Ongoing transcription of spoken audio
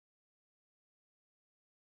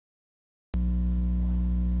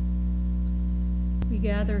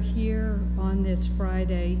gather here on this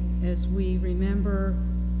Friday as we remember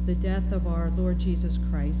the death of our Lord Jesus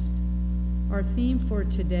Christ. Our theme for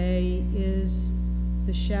today is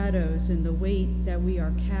the shadows and the weight that we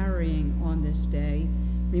are carrying on this day,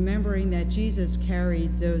 remembering that Jesus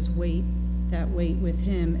carried that weight with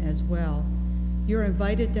him as well. You're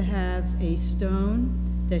invited to have a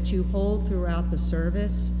stone that you hold throughout the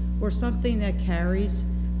service or something that carries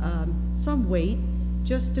some weight,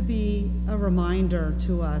 just to be a reminder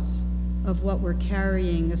to us of what we're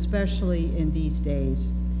carrying, especially in these days.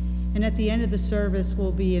 And at the end of the service,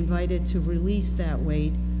 we'll be invited to release that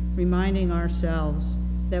weight, reminding ourselves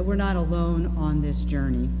that we're not alone on this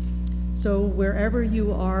journey. So wherever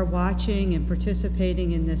you are watching and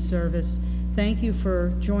participating in this service, thank you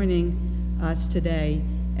for joining us today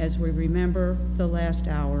as we remember the last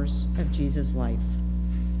hours of Jesus' life.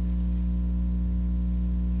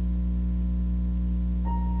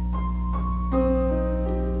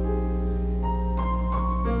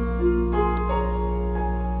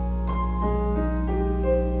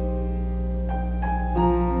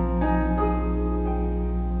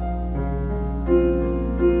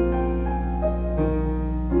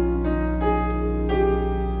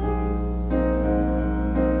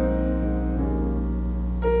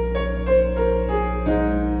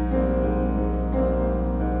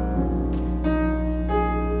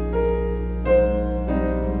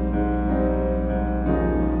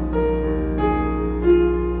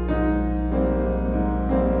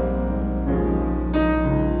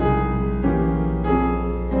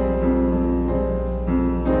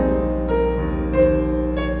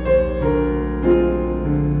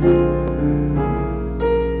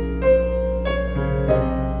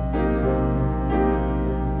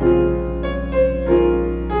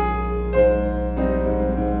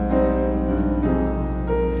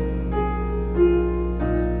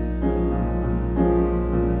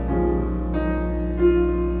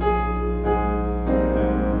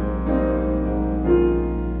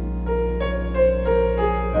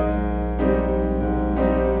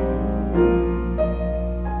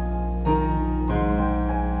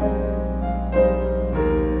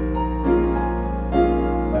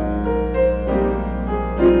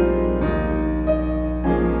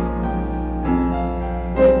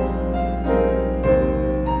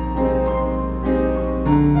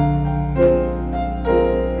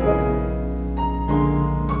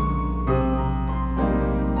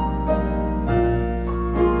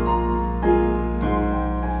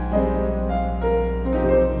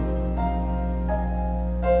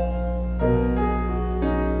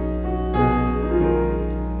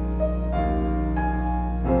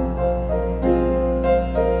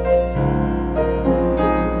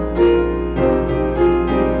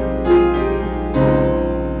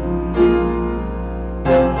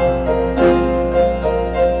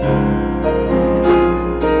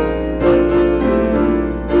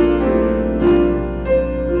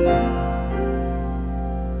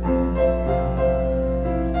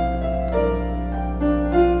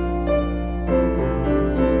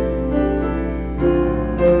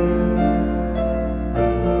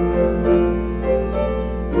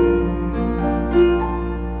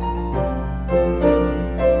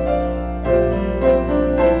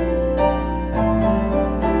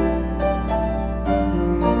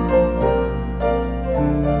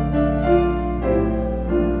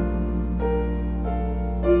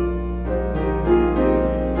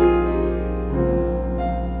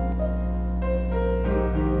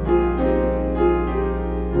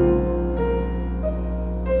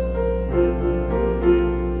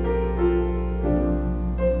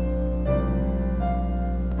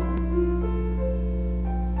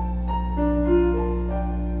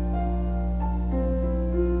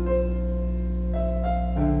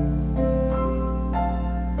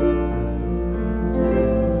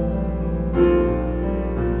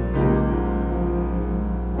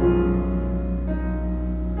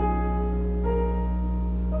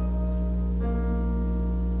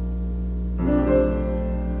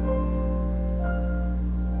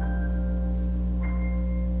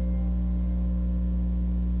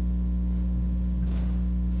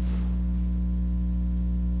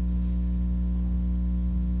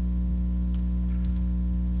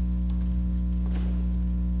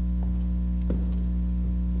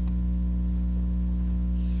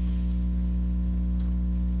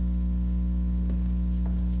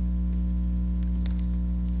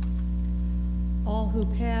 Who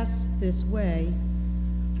pass this way,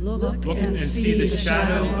 look and see the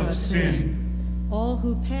shadow of sin. All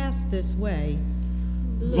who pass this way,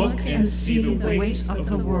 look and see the weight of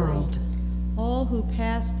the world. All who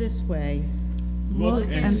pass this way,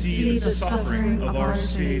 Look and see the suffering of our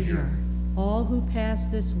Savior. All who pass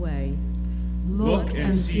this way, Look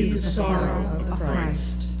and see the sorrow of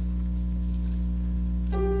Christ.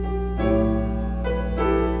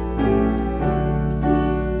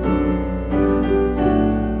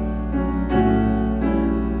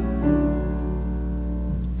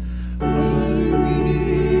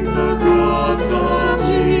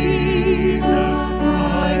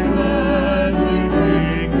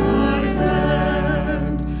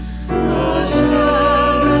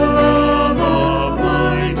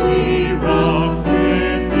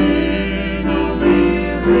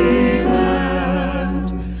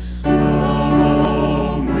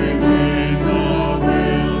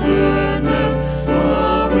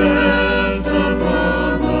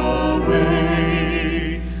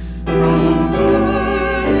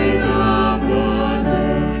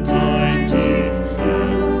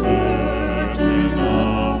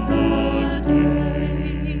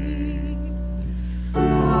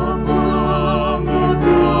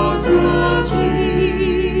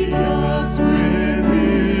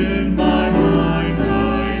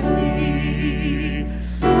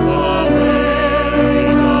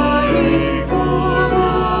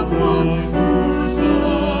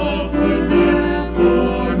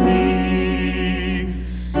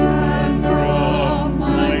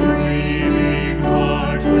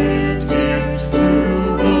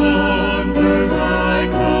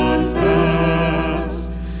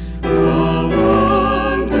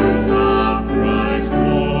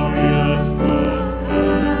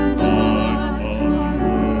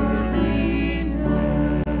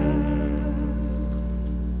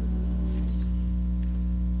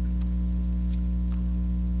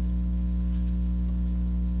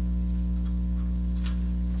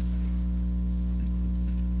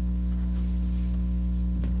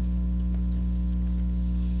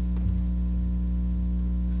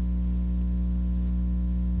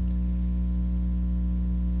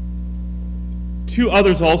 Two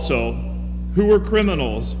others also, who were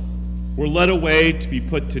criminals, were led away to be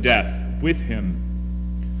put to death with him.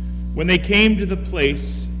 When they came to the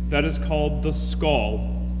place that is called the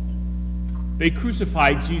Skull, they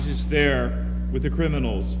crucified Jesus there with the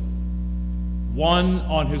criminals, one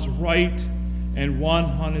on his right and one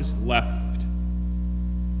on his left.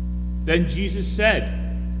 Then Jesus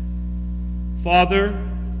said, "Father,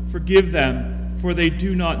 forgive them, for they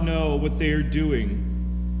do not know what they are doing."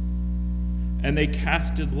 And they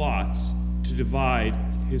casted lots to divide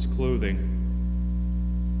his clothing.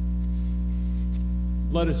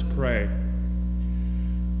 Let us pray.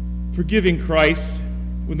 Forgiving Christ,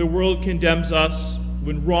 when the world condemns us,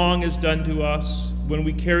 when wrong is done to us, when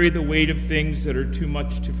we carry the weight of things that are too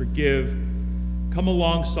much to forgive, come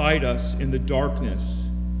alongside us in the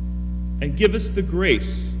darkness and give us the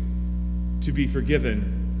grace to be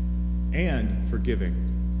forgiven and forgiving.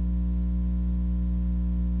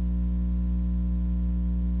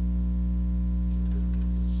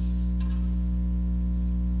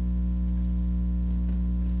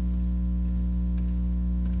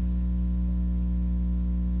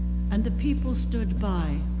 And the people stood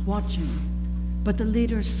by, watching. But the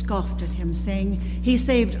leaders scoffed at him, saying, "He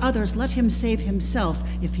saved others, let him save himself,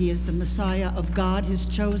 if he is the Messiah of God, his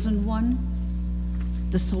chosen one."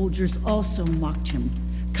 The soldiers also mocked him,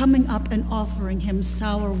 coming up and offering him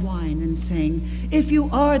sour wine and saying, "If you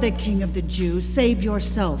are the King of the Jews, save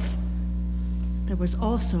yourself." There was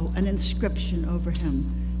also an inscription over him,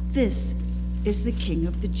 "This is the King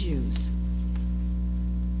of the Jews."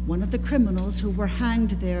 One of the criminals who were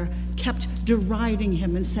hanged there kept deriding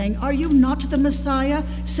him and saying, "Are you not the Messiah?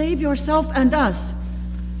 Save yourself and us."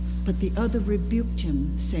 But the other rebuked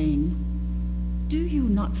him, saying, "Do you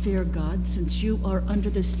not fear God, since you are under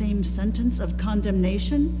the same sentence of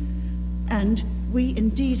condemnation? And we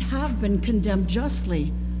indeed have been condemned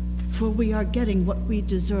justly, for we are getting what we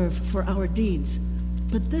deserve for our deeds.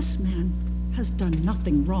 But this man has done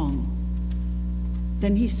nothing wrong."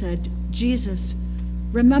 Then he said, "Jesus,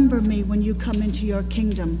 remember me when you come into your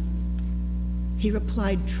kingdom." He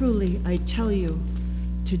replied, "Truly, I tell you,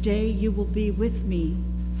 today you will be with me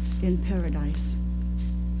in paradise."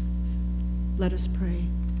 Let us pray.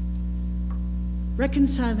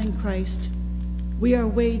 Reconciling Christ, we are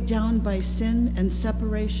weighed down by sin and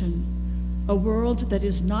separation, a world that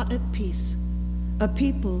is not at peace, a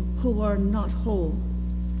people who are not whole.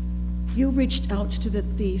 You reached out to the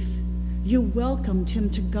thief. You welcomed him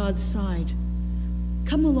to God's side.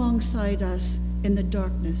 Come alongside us in the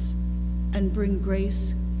darkness and bring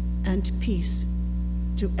grace and peace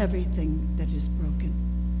to everything that is broken.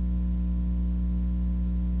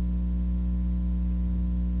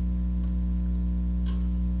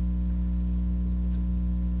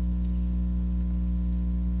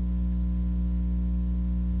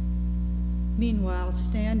 Meanwhile,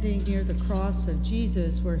 standing near the cross of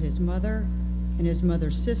Jesus were his mother and his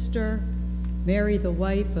mother's sister, Mary the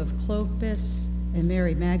wife of Clopas, and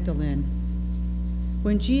Mary Magdalene.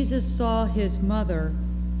 When Jesus saw his mother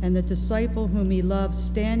and the disciple whom he loved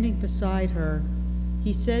standing beside her,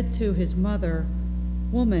 he said to his mother,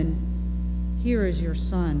 "Woman, here is your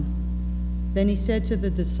son." Then he said to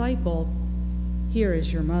the disciple, "Here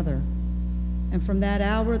is your mother." And from that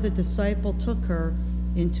hour the disciple took her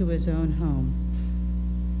into his own home.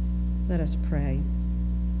 Let us pray.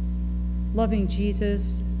 Loving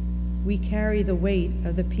Jesus, we carry the weight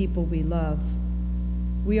of the people we love.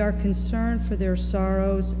 We are concerned for their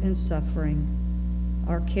sorrows and suffering.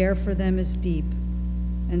 Our care for them is deep,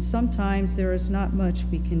 and sometimes there is not much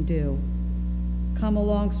we can do. Come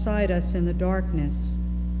alongside us in the darkness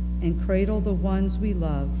and cradle the ones we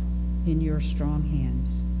love in your strong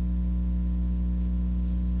hands.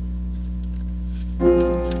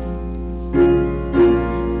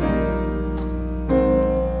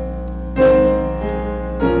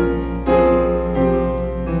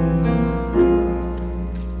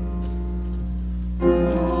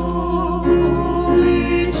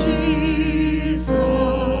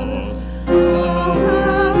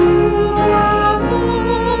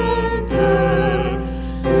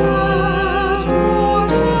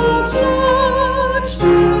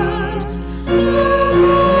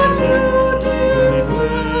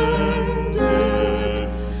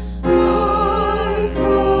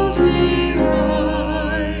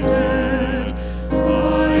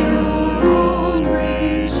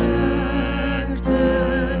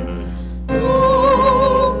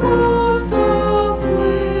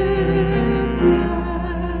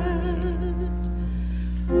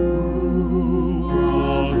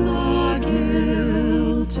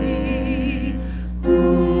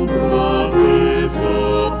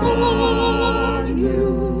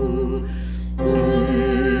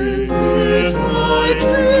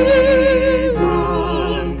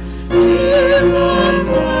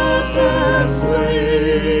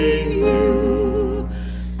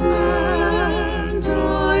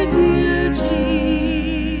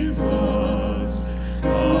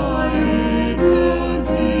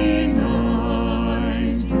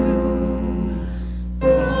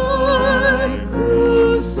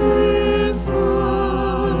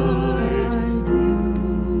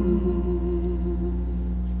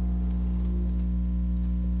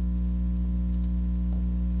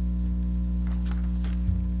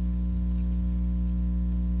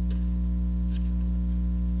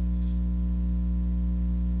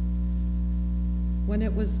 When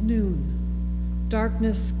it was noon,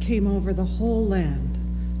 darkness came over the whole land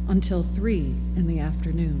until 3 in the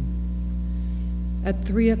afternoon. At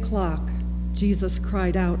 3 o'clock, Jesus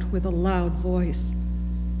cried out with a loud voice,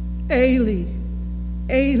 "Eli,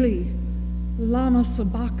 Eli, lama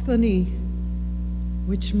sabachthani,"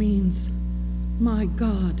 which means, my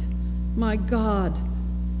God,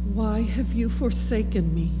 why have you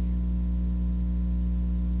forsaken me?"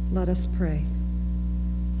 Let us pray.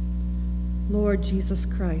 Lord Jesus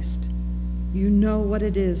Christ, you know what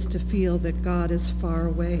it is to feel that God is far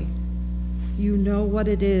away. You know what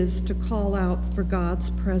it is to call out for God's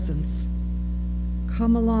presence.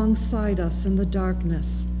 Come alongside us in the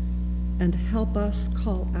darkness and help us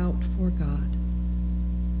call out for God.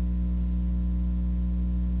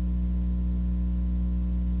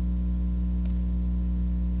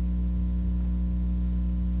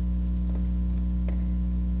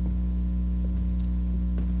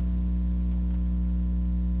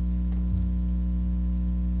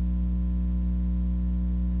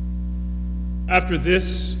 After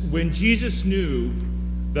this, when Jesus knew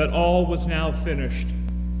that all was now finished,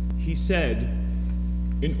 he said,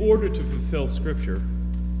 in order to fulfill Scripture,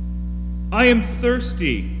 "I am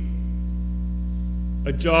thirsty."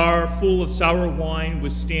 A jar full of sour wine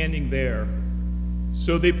was standing there.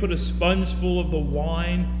 So they put a sponge full of the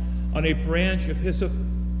wine on a branch of hyssop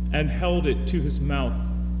and held it to his mouth.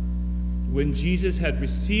 When Jesus had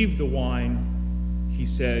received the wine, he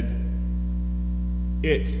said,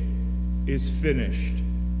 "It is finished."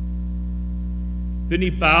 Then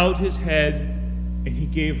he bowed his head and he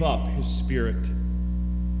gave up his spirit.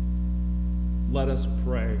 Let us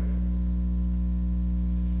pray.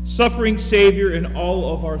 Suffering Savior, in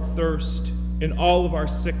all of our thirst, in all of our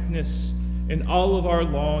sickness, in all of our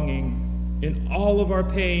longing, in all of our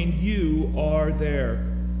pain, you are there.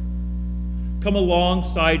 Come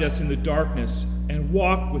alongside us in the darkness and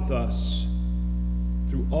walk with us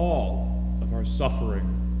through all of our suffering.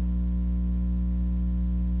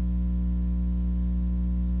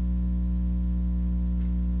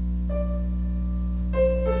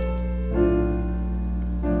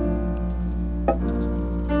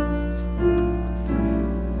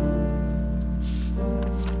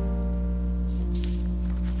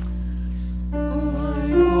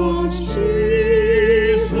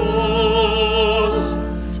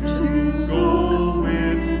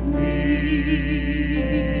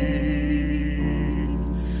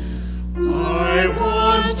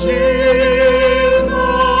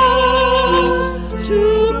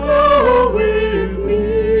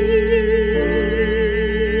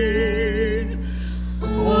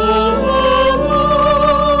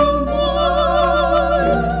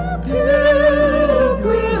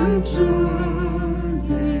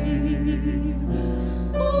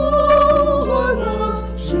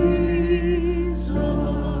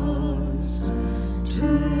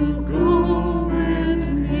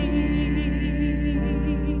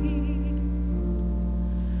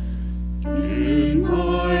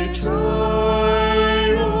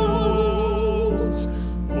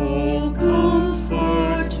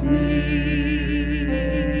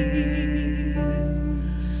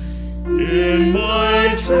 in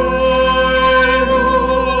my trials,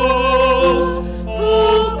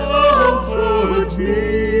 oh, comfort me.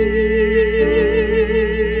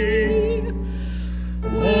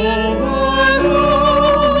 All my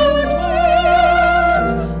heart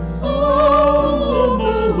is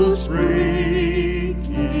almost breaking.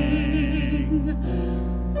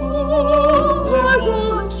 Oh, I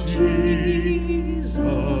want Jesus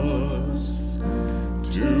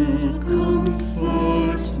to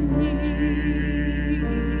comfort me.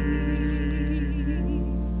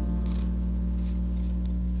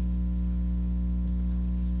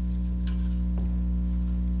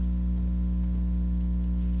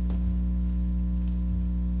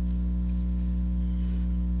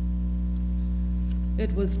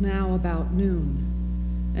 It was now about noon,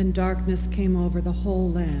 and darkness came over the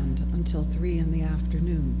whole land until 3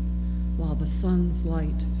 p.m, while the sun's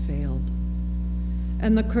light failed.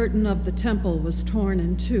 And the curtain of the temple was torn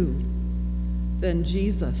in two. Then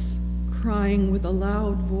Jesus, crying with a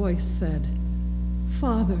loud voice, said,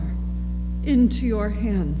 "Father, into your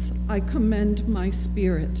hands I commend my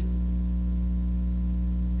spirit."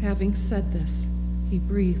 Having said this, he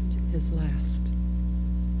breathed his last.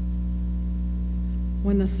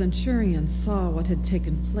 When the centurion saw what had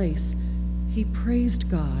taken place, he praised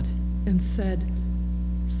God and said,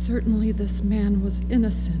 "Certainly this man was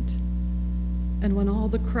innocent." And when all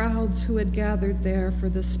the crowds who had gathered there for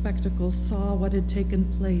this spectacle saw what had taken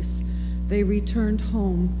place, they returned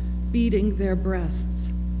home, beating their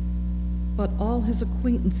breasts. But all his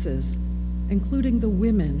acquaintances, including the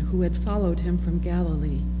women who had followed him from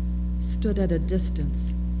Galilee, stood at a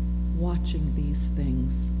distance, watching these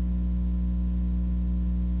things.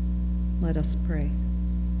 Let us pray.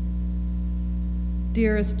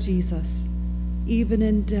 Dearest Jesus, even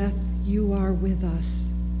in death you are with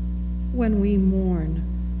us. When we mourn,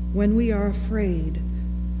 when we are afraid,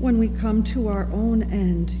 when we come to our own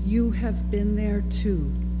end, you have been there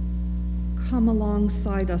too. Come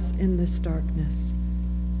alongside us in this darkness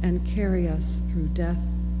and carry us through death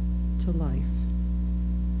to life.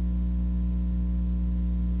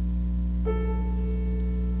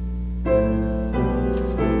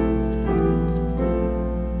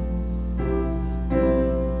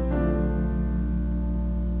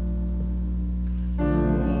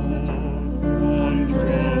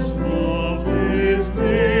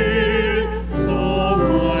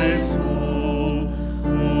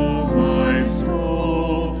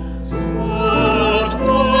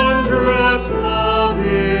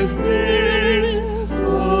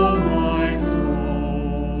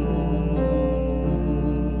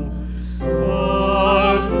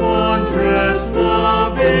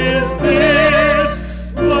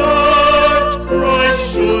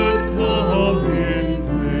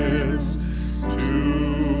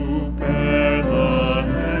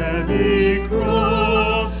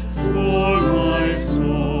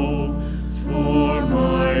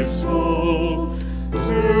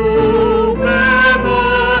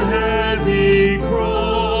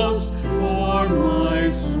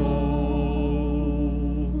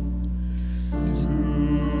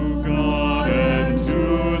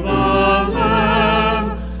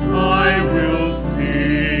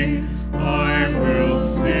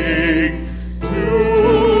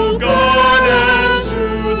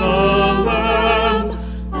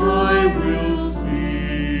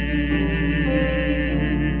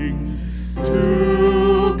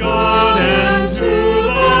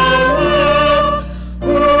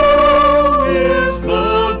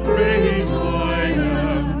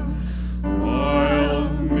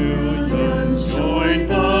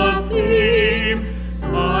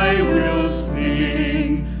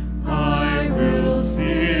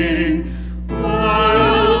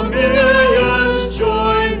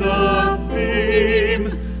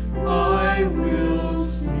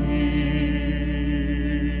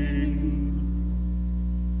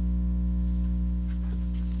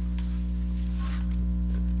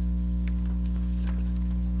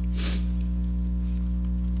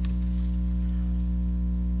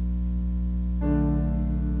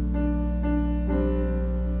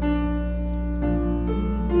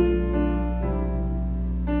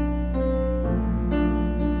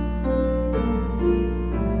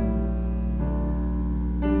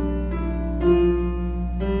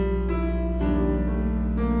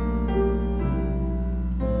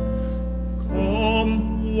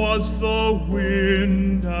 was the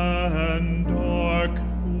wind, and dark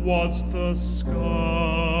was the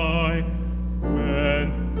sky,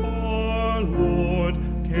 when our Lord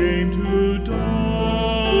came to die.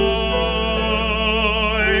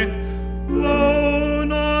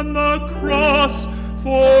 Lone on the cross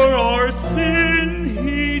for our sin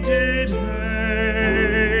he did hang.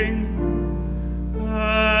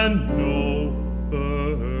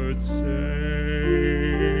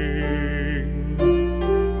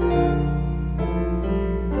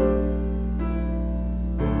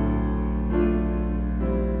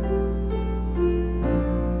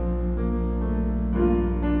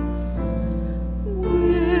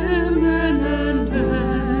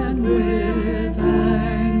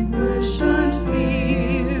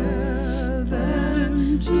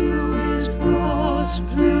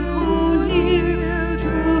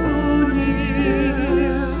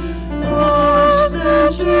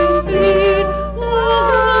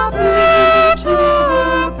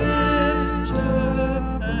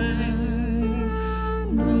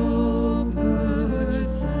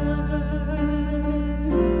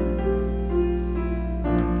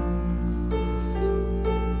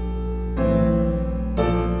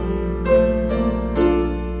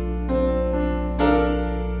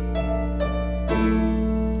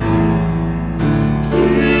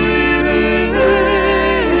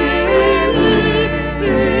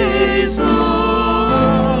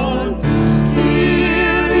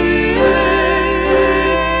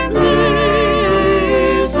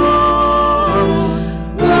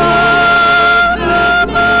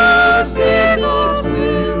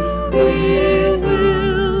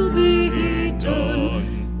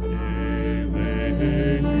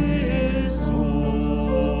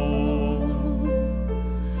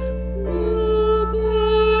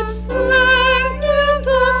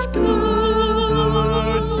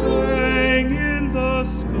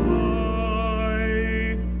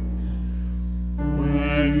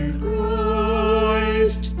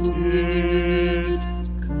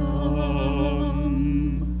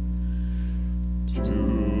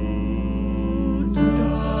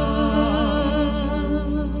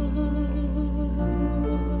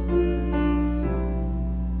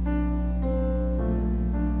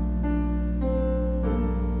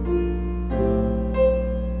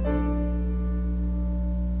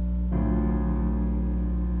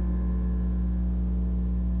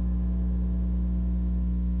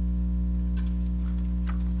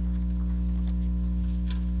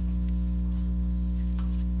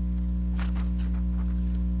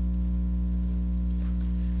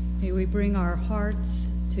 May we bring our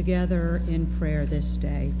hearts together in prayer this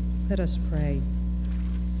day. Let us pray.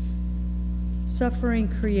 Suffering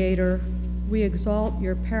Creator, we exalt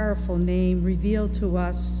your powerful name revealed to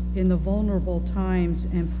us in the vulnerable times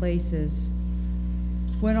and places.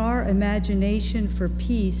 When our imagination for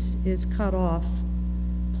peace is cut off,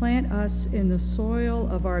 plant us in the soil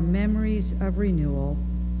of our memories of renewal.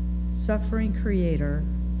 Suffering Creator,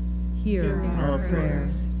 hear our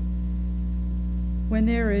prayers. When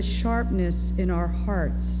there is sharpness in our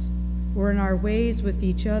hearts or in our ways with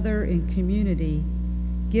each other in community,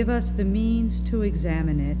 give us the means to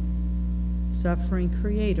examine it. Suffering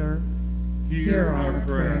Creator, hear our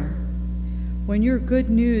prayer. When your good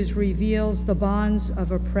news reveals the bonds of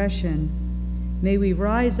oppression, may we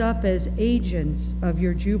rise up as agents of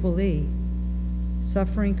your jubilee.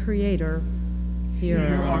 Suffering Creator,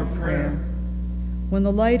 hear our prayer. When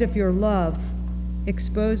the light of your love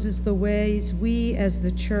exposes the ways we as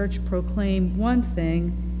the church proclaim one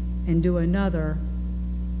thing and do another,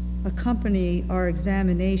 accompany our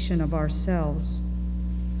examination of ourselves.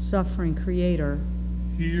 Suffering Creator,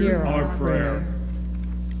 hear our prayer.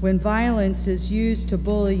 When violence is used to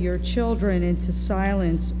bully your children into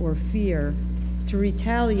silence or fear, to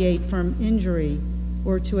retaliate from injury,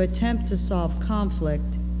 or to attempt to solve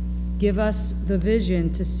conflict, give us the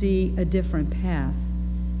vision to see a different path.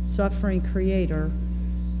 Suffering Creator,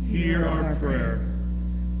 hear our prayer.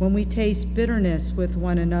 When we taste bitterness with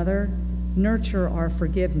one another, nurture our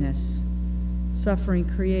forgiveness. Suffering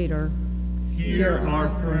Creator, hear our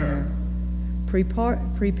prayer.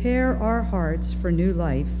 Prepare our hearts for new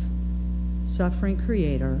life. Suffering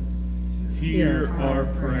Creator, hear our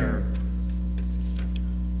prayer.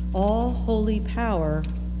 All holy power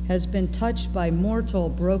has been touched by mortal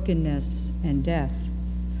brokenness and death.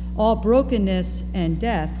 All brokenness and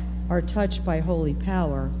death are touched by holy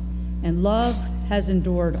power, and love has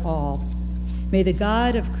endured all. May the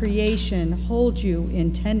God of creation hold you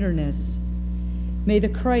in tenderness. May the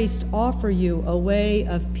Christ offer you a way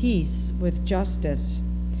of peace with justice.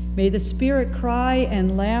 May the Spirit cry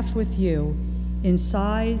and laugh with you in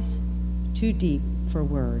sighs too deep for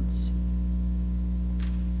words.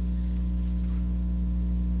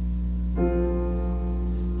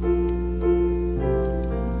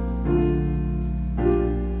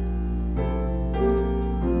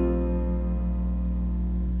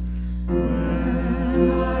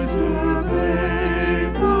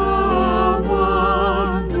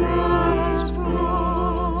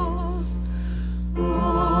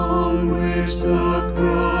 The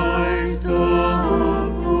Christ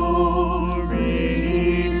of glory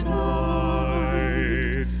died.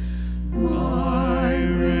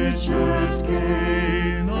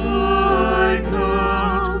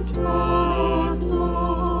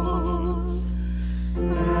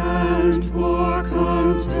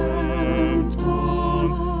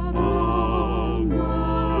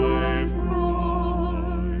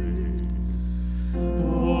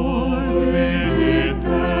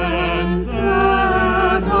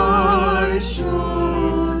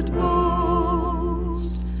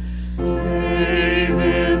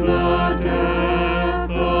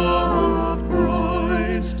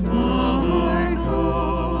 my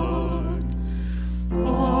God.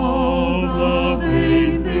 All the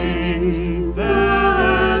vain things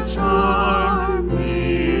that charm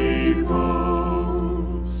me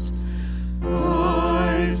most,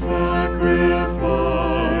 I sacrifice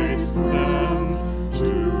them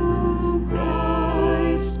to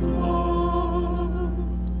Christ's blood.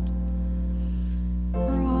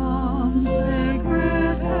 From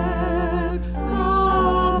sacred head,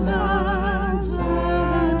 from hands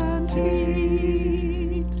and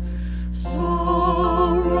feet,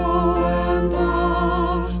 sorrow and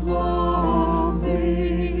love flow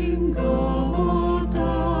mingled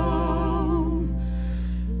down.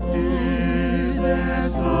 Did there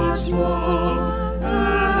such love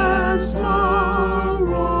and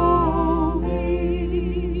sorrow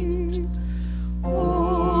meet,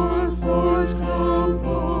 or thorns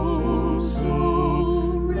compose so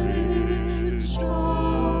rich a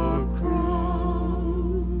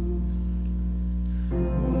crown?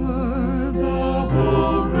 Were the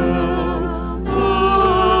whole realm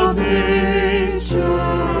of nature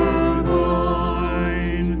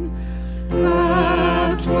mine,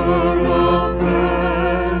 that were a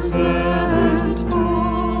present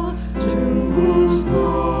dawn to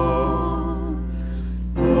song.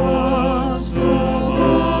 Love so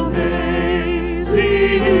amazing,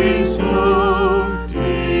 so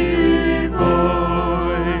divine,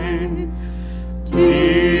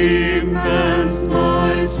 demands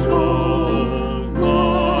my soul.